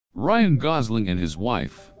Ryan Gosling and his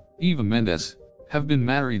wife, Eva Mendes, have been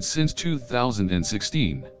married since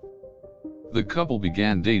 2016. The couple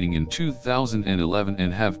began dating in 2011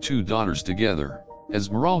 and have two daughters together,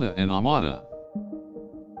 Esmeralda and Amada.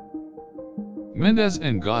 Mendes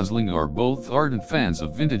and Gosling are both ardent fans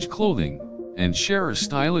of vintage clothing, and share a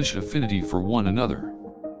stylish affinity for one another.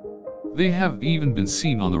 They have even been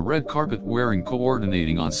seen on the red carpet wearing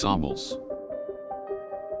coordinating ensembles.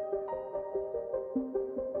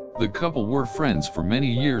 The couple were friends for many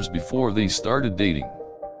years before they started dating.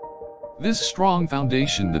 This strong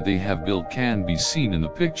foundation that they have built can be seen in the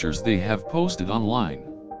pictures they have posted online.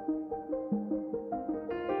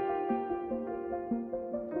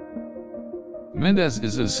 Mendes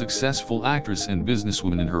is a successful actress and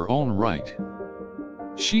businesswoman in her own right.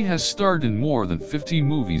 She has starred in more than 50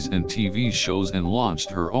 movies and TV shows and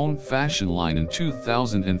launched her own fashion line in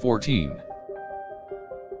 2014.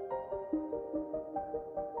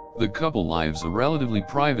 The couple lives a relatively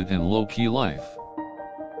private and low-key life.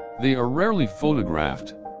 They are rarely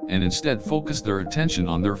photographed, and instead focus their attention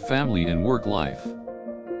on their family and work life.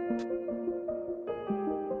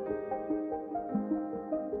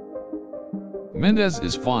 Mendes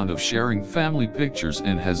is fond of sharing family pictures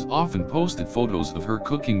and has often posted photos of her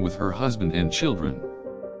cooking with her husband and children.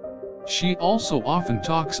 She also often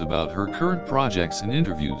talks about her current projects in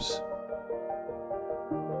interviews.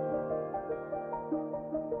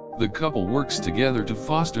 The couple works together to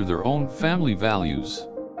foster their own family values.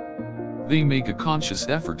 They make a conscious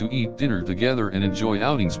effort to eat dinner together and enjoy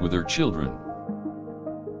outings with their children.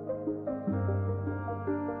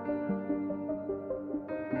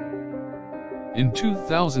 In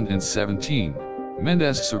 2017,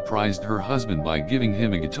 Mendes surprised her husband by giving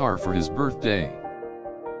him a guitar for his birthday.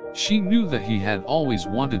 She knew that he had always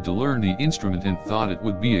wanted to learn the instrument and thought it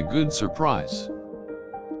would be a good surprise.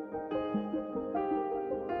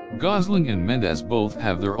 Gosling and Mendes both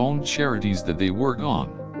have their own charities that they work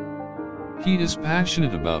on. He is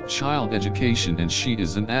passionate about child education and she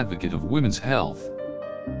is an advocate of women's health.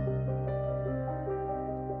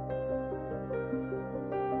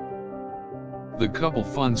 The couple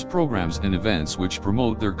funds programs and events which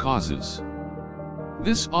promote their causes.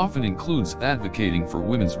 This often includes advocating for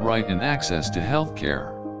women's right and access to health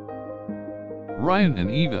care. Ryan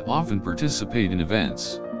and Eva often participate in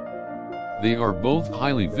events. They are both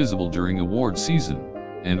highly visible during award season,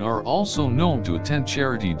 and are also known to attend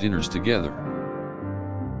charity dinners together.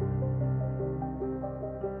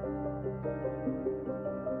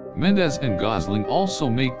 Mendes and Gosling also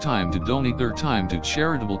make time to donate their time to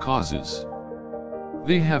charitable causes.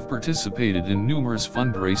 They have participated in numerous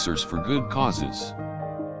fundraisers for good causes.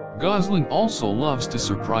 Gosling also loves to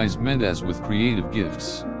surprise Mendes with creative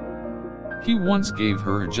gifts. He once gave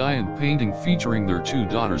her a giant painting featuring their two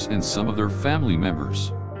daughters and some of their family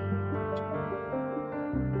members.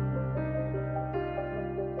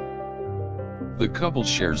 The couple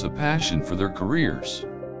shares a passion for their careers.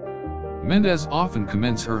 Mendes often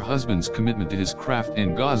commends her husband's commitment to his craft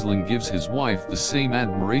and Gosling gives his wife the same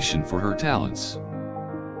admiration for her talents.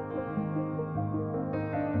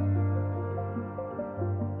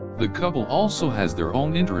 The couple also has their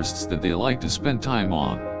own interests that they like to spend time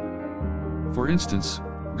on. For instance,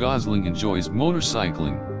 Gosling enjoys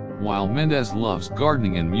motorcycling, while Mendes loves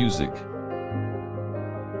gardening and music.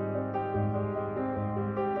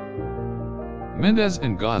 Mendes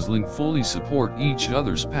and Gosling fully support each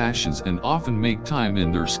other's passions and often make time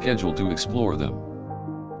in their schedule to explore them.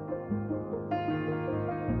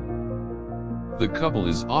 The couple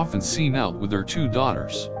is often seen out with their two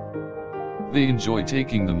daughters. They enjoy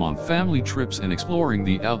taking them on family trips and exploring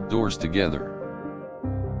the outdoors together.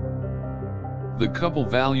 The couple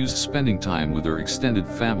values spending time with their extended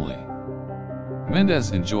family. Mendes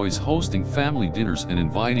enjoys hosting family dinners and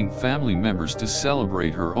inviting family members to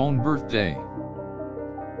celebrate her own birthday.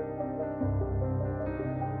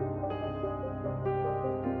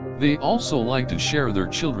 They also like to share their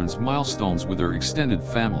children's milestones with their extended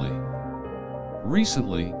family.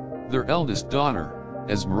 Recently, their eldest daughter,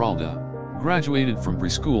 Esmeralda, graduated from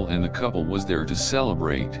preschool and the couple was there to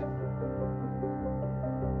celebrate.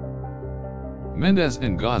 Mendes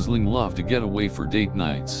and Gosling love to get away for date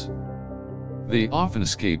nights. They often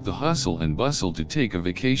escape the hustle and bustle to take a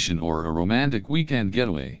vacation or a romantic weekend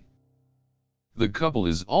getaway. The couple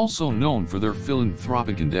is also known for their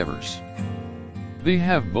philanthropic endeavors. They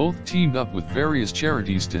have both teamed up with various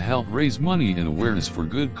charities to help raise money and awareness for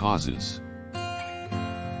good causes.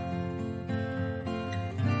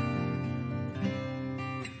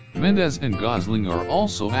 Mendes and Gosling are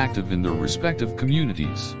also active in their respective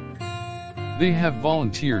communities. They have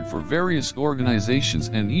volunteered for various organizations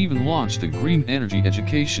and even launched a green energy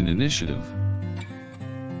education initiative.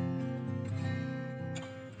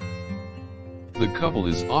 The couple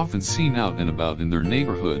is often seen out and about in their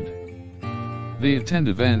neighborhood. They attend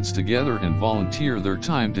events together and volunteer their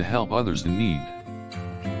time to help others in need.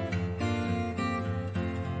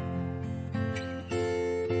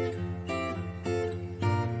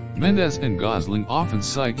 Mendes and Gosling often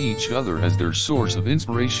cite each other as their source of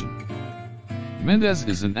inspiration. Mendes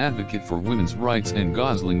is an advocate for women's rights, and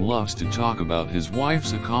Gosling loves to talk about his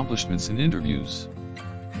wife's accomplishments in interviews.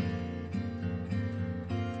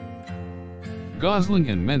 Gosling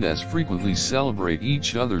and Mendes frequently celebrate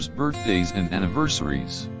each other's birthdays and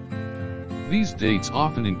anniversaries. These dates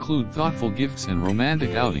often include thoughtful gifts and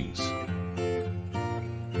romantic outings.